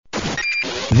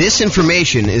This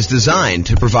information is designed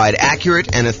to provide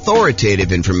accurate and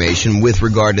authoritative information with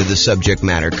regard to the subject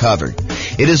matter covered.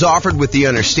 It is offered with the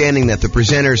understanding that the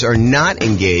presenters are not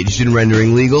engaged in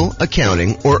rendering legal,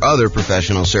 accounting, or other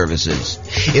professional services.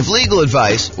 If legal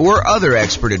advice or other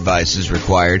expert advice is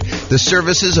required, the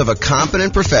services of a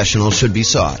competent professional should be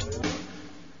sought.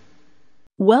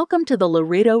 Welcome to the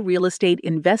Laredo Real Estate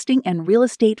Investing and Real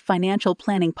Estate Financial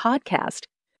Planning Podcast.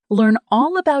 Learn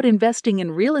all about investing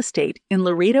in real estate in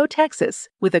Laredo, Texas,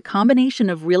 with a combination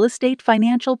of real estate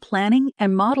financial planning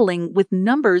and modeling with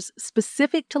numbers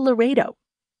specific to Laredo,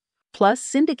 plus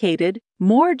syndicated,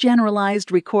 more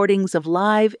generalized recordings of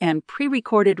live and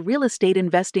pre-recorded real estate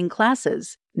investing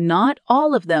classes, not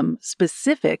all of them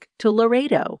specific to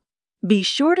Laredo. Be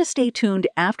sure to stay tuned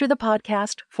after the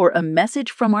podcast for a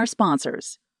message from our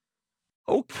sponsors.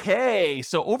 Okay,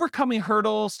 so overcoming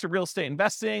hurdles to real estate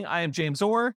investing. I am James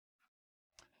Orr.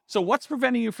 So what's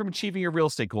preventing you from achieving your real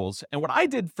estate goals? And what I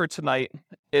did for tonight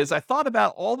is I thought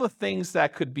about all the things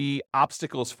that could be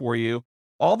obstacles for you,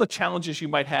 all the challenges you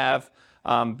might have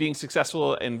being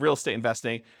successful in real estate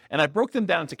investing, and I broke them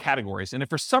down into categories. And if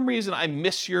for some reason I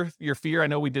missed your fear, I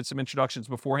know we did some introductions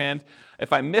beforehand.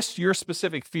 If I missed your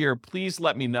specific fear, please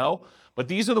let me know. But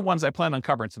these are the ones I plan on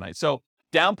covering tonight. So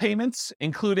down payments,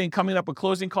 including coming up with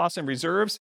closing costs and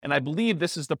reserves. And I believe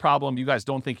this is the problem you guys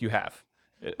don't think you have.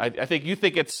 I think you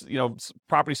think it's,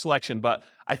 property selection, but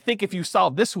I think if you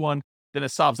solve this one, then it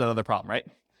solves that other problem, right?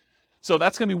 So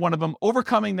that's going to be one of them.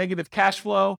 Overcoming negative cash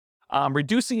flow,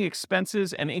 reducing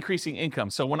expenses, and increasing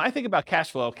income. So when I think about cash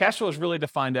flow is really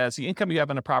defined as the income you have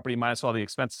on a property minus all the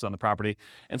expenses on the property.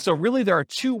 And so really there are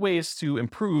two ways to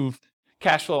improve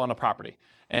cash flow on a property.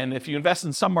 And if you invest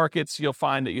in some markets, you'll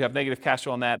find that you have negative cash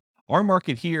flow on that. Our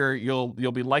market here, you'll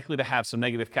be likely to have some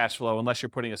negative cash flow unless you're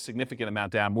putting a significant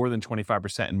amount down, more than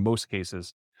 25% in most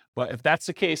cases. But if that's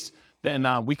the case, then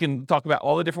we can talk about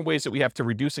all the different ways that we have to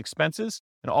reduce expenses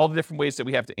and all the different ways that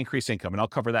we have to increase income. And I'll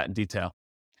cover that in detail.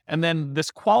 And then this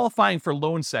qualifying for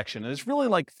loan section, and there's really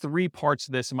like three parts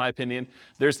to this, in my opinion.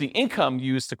 There's the income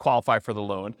used to qualify for the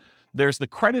loan. There's the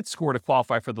credit score to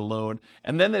qualify for the loan.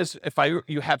 And then there's,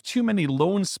 you have too many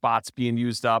loan spots being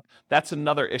used up, that's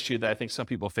another issue that I think some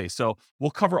people face. So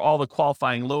we'll cover all the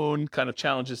qualifying loan kind of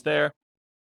challenges there.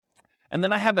 And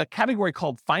then I have a category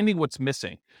called finding what's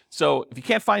missing. So if you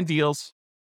can't find deals,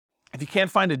 if you can't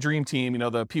find a dream team,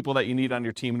 the people that you need on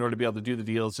your team in order to be able to do the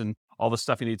deals and all the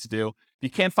stuff you need to do, if you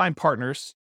can't find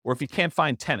partners, or if you can't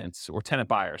find tenants or tenant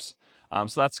buyers.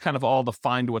 So that's kind of all the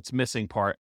find what's missing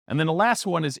part. And then the last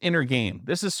one is inner game.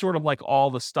 This is sort of like all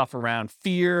the stuff around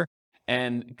fear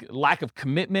and lack of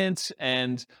commitment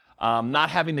and not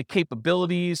having the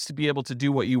capabilities to be able to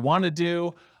do what you want to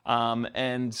do,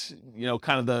 and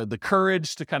kind of the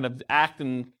courage to kind of act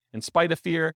in spite of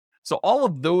fear. So all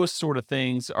of those sort of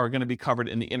things are going to be covered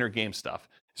in the inner game stuff.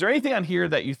 Is there anything on here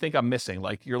that you think I'm missing?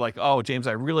 Like you're like, oh, James,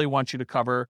 I really want you to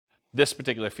cover this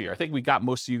particular fear. I think we got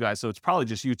most of you guys, so it's probably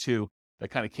just you two that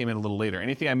kind of came in a little later.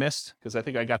 Anything I missed? Because I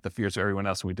think I got the fears of everyone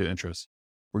else when we did intros.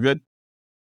 We're good?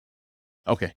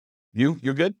 Okay. You're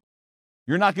good?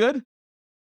 You're not good?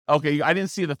 Okay, I didn't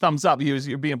see the thumbs up.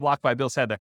 You're being blocked by Bill's head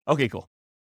there. Okay, cool.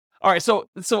 All right, so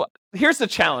here's the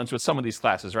challenge with some of these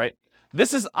classes, right?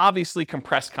 This is obviously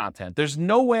compressed content. There's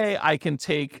no way I can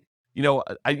take,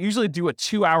 I usually do a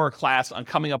 2-hour class on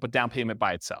coming up with down payment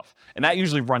by itself. And that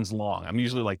usually runs long. I'm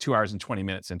usually like 2 hours and 20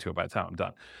 minutes into it by the time I'm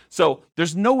done. So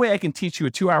there's no way I can teach you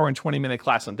a 2-hour and 20-minute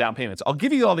class on down payments. I'll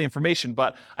give you all the information,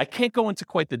 but I can't go into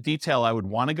quite the detail I would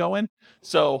want to go in.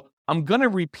 So I'm going to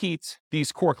repeat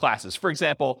these core classes. For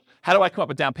example, how do I come up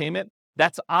with down payment?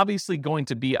 That's obviously going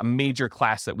to be a major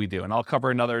class that we do. And I'll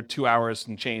cover another 2 hours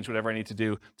and change whatever I need to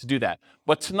do that.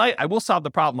 But tonight I will solve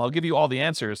the problem. I'll give you all the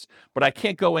answers, but I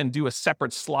can't go and do a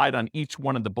separate slide on each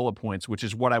one of the bullet points, which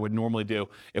is what I would normally do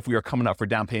if we were coming up for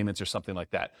down payments or something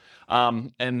like that.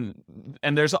 And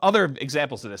there's other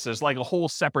examples of this. There's like a whole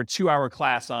separate 2-hour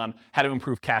class on how to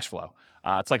improve cash flow.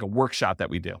 It's like a workshop that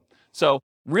we do. So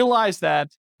realize that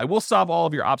I will solve all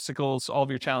of your obstacles, all of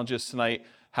your challenges tonight.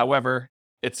 However,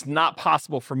 it's not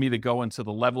possible for me to go into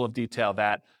the level of detail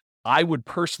that I would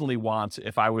personally want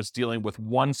if I was dealing with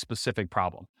one specific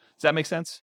problem. Does that make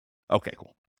sense? Okay,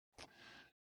 cool.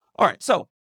 All right, so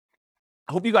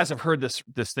I hope you guys have heard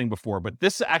this thing before, but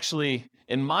this actually,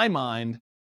 in my mind,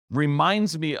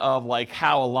 reminds me of like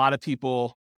how a lot of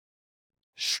people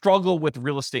struggle with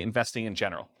real estate investing in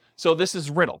general. So this is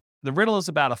riddle. The riddle is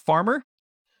about a farmer,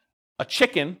 a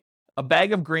chicken, a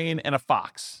bag of grain, and a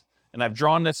fox. And I've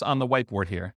drawn this on the whiteboard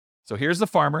here. So here's the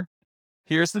farmer,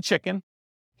 here's the chicken,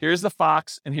 here's the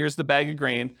fox, and here's the bag of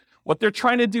grain. What they're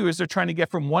trying to do is they're trying to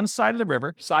get from one side of the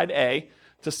river, side A,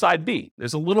 to side B.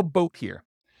 There's a little boat here.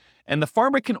 And the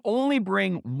farmer can only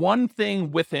bring one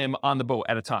thing with him on the boat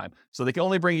at a time. So they can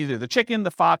only bring either the chicken,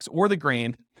 the fox, or the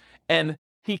grain. And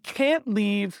he can't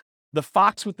leave the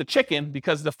fox with the chicken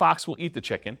because the fox will eat the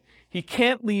chicken. He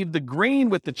can't leave the grain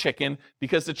with the chicken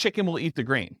because the chicken will eat the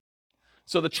grain.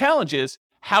 So the challenge is,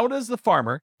 how does the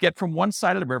farmer get from one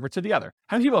side of the river to the other?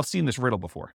 How many people have seen this riddle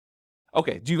before?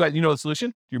 Okay, do you guys, know the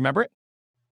solution? Do you remember it?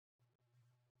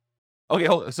 Okay,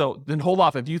 hold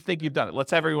off if you think you've done it.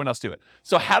 Let's have everyone else do it.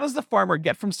 So how does the farmer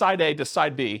get from side A to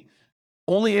side B,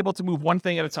 only able to move one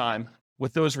thing at a time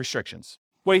with those restrictions?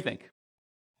 What do you think?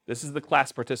 This is the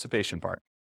class participation part.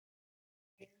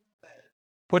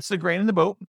 Puts the grain in the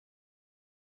boat.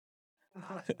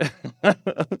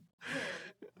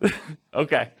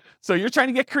 Okay, so you're trying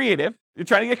to get creative.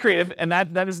 And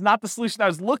that is not the solution I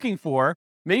was looking for.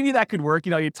 Maybe that could work.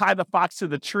 You tie the fox to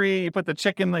the tree, you put the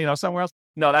chicken, somewhere else.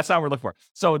 No, that's not what we're looking for.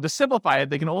 So to simplify it,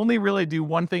 they can only really do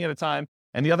one thing at a time,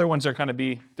 and the other ones are they're going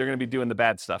to be doing the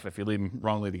bad stuff if you leave them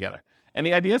wrongly together.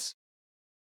 Any ideas?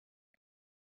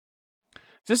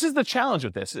 This is the challenge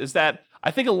with this, is that I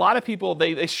think a lot of people,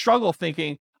 they struggle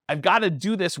thinking, I've got to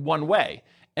do this one way.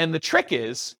 And the trick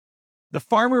is, the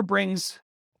farmer brings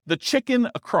the chicken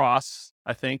across,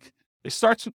 I think. It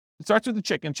starts with the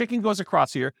chicken. Chicken goes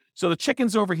across here. So the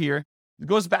chicken's over here,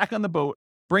 goes back on the boat,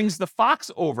 brings the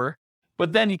fox over,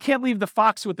 but then you can't leave the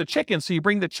fox with the chicken, so you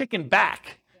bring the chicken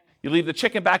back. You leave the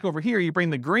chicken back over here, you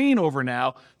bring the grain over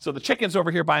now, so the chicken's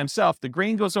over here by himself. The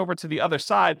grain goes over to the other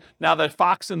side. Now the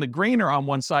fox and the grain are on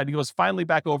one side. He goes finally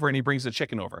back over and he brings the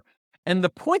chicken over. And the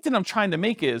point that I'm trying to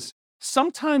make is,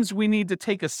 sometimes we need to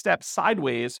take a step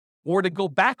sideways or to go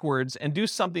backwards and do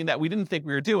something that we didn't think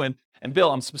we were doing. And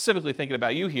Bill, I'm specifically thinking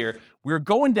about you here. We're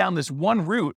going down this one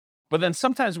route, but then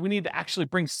sometimes we need to actually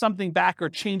bring something back or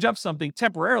change up something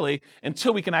temporarily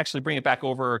until we can actually bring it back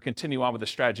over or continue on with the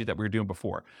strategy that we were doing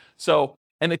before. So,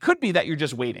 and it could be that you're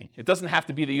just waiting. It doesn't have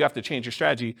to be that you have to change your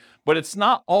strategy, but it's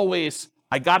not always,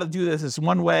 I got to do this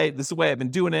one way. This is the way I've been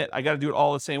doing it. I got to do it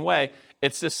all the same way.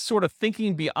 It's this sort of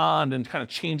thinking beyond and kind of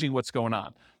changing what's going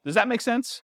on. Does that make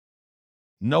sense?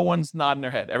 No one's nodding their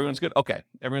head. Everyone's good? Okay.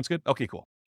 Everyone's good? Okay, cool.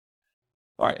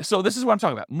 All right. So this is what I'm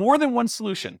talking about. More than one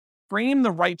solution. Frame the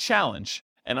right challenge.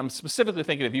 And I'm specifically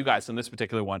thinking of you guys in this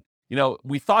particular one.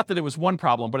 We thought that it was one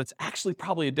problem, but it's actually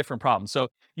probably a different problem. So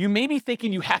you may be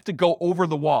thinking you have to go over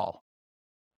the wall.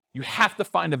 You have to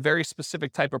find a very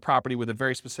specific type of property with a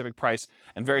very specific price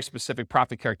and very specific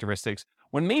profit characteristics,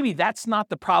 when maybe that's not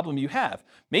the problem you have.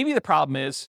 Maybe the problem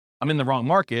is, I'm in the wrong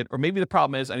market, or maybe the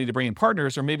problem is I need to bring in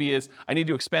partners, or maybe is I need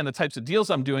to expand the types of deals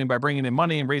I'm doing by bringing in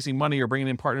money and raising money or bringing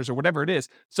in partners or whatever it is.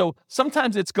 So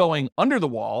sometimes it's going under the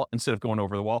wall instead of going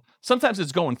over the wall. Sometimes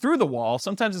it's going through the wall.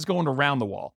 Sometimes it's going around the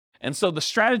wall. And so the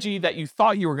strategy that you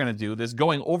thought you were going to do, this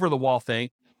going over the wall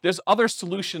thing, there's other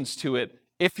solutions to it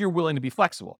if you're willing to be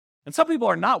flexible. And some people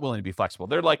are not willing to be flexible.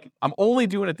 They're like, I'm only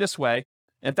doing it this way.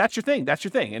 And if that's your thing, that's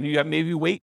your thing. And you have maybe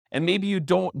wait, and maybe you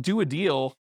don't do a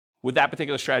deal with that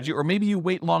particular strategy, or maybe you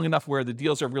wait long enough where the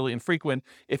deals are really infrequent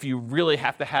if you really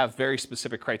have to have very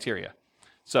specific criteria.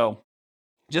 So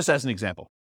just as an example.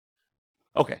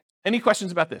 Okay, any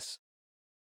questions about this?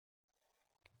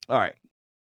 All right.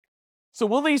 So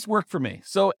will these work for me?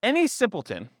 So any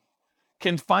simpleton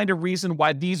can find a reason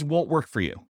why these won't work for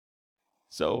you.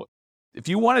 So if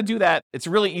you want to do that, it's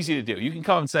really easy to do. You can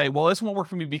come and say, well, this won't work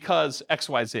for me because X,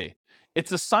 Y, Z.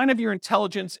 It's a sign of your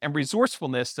intelligence and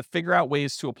resourcefulness to figure out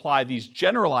ways to apply these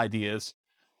general ideas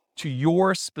to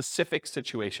your specific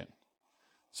situation.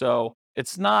 So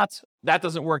it's not, that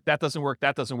doesn't work, that doesn't work,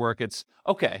 that doesn't work. It's,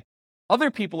 okay,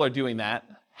 other people are doing that.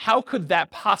 How could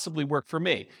that possibly work for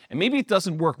me? And maybe it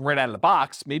doesn't work right out of the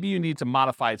box. Maybe you need to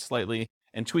modify it slightly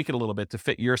and tweak it a little bit to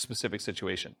fit your specific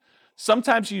situation.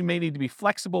 Sometimes you may need to be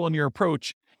flexible in your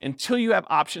approach until you have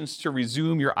options to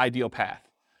resume your ideal path.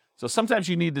 So sometimes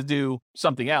you need to do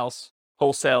something else,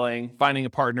 wholesaling, finding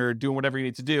a partner, doing whatever you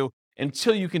need to do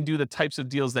until you can do the types of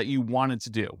deals that you wanted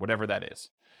to do, whatever that is.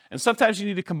 And sometimes you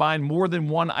need to combine more than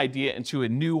one idea into a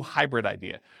new hybrid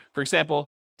idea. For example,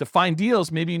 to find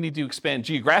deals, maybe you need to expand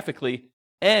geographically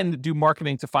and do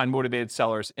marketing to find motivated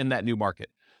sellers in that new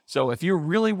market. So if you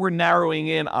really were narrowing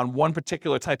in on one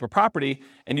particular type of property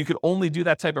and you could only do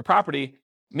that type of property,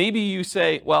 maybe you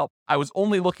say, well, I was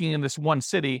only looking in this one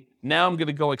city. Now I'm going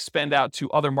to go expand out to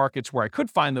other markets where I could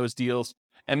find those deals.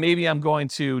 And maybe I'm going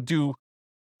to do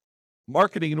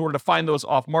marketing in order to find those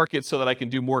off market so that I can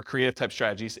do more creative type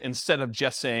strategies instead of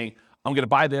just saying, I'm going to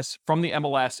buy this from the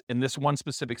MLS in this one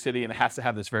specific city and it has to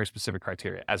have this very specific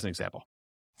criteria, as an example.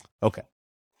 Okay.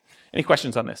 Any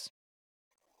questions on this?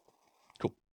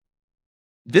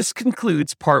 This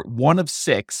concludes part 1 of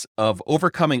 6 of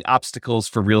Overcoming Obstacles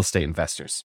for Real Estate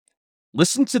Investors.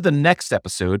 Listen to the next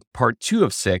episode, part 2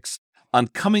 of 6, on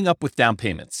coming up with down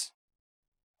payments.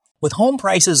 With home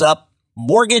prices up,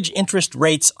 mortgage interest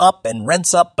rates up, and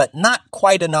rents up, but not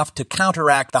quite enough to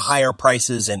counteract the higher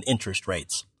prices and interest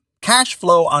rates. Cash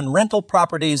flow on rental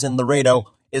properties in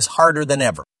Laredo is harder than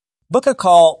ever. Book a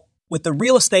call with the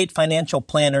Real Estate Financial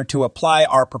Planner to apply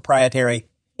our proprietary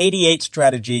 88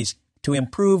 strategies to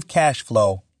improve cash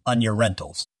flow on your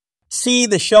rentals. See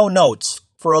the show notes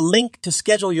for a link to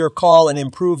schedule your call and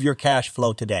improve your cash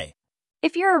flow today.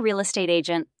 If you're a real estate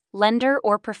agent, lender,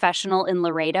 or professional in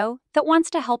Laredo that wants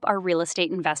to help our real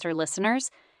estate investor listeners,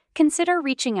 consider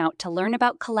reaching out to learn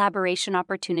about collaboration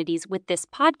opportunities with this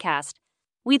podcast.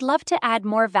 We'd love to add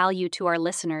more value to our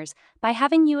listeners by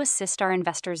having you assist our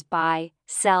investors buy,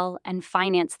 sell, and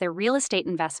finance their real estate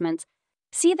investments.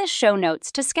 See the show notes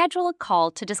to schedule a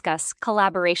call to discuss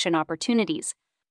collaboration opportunities.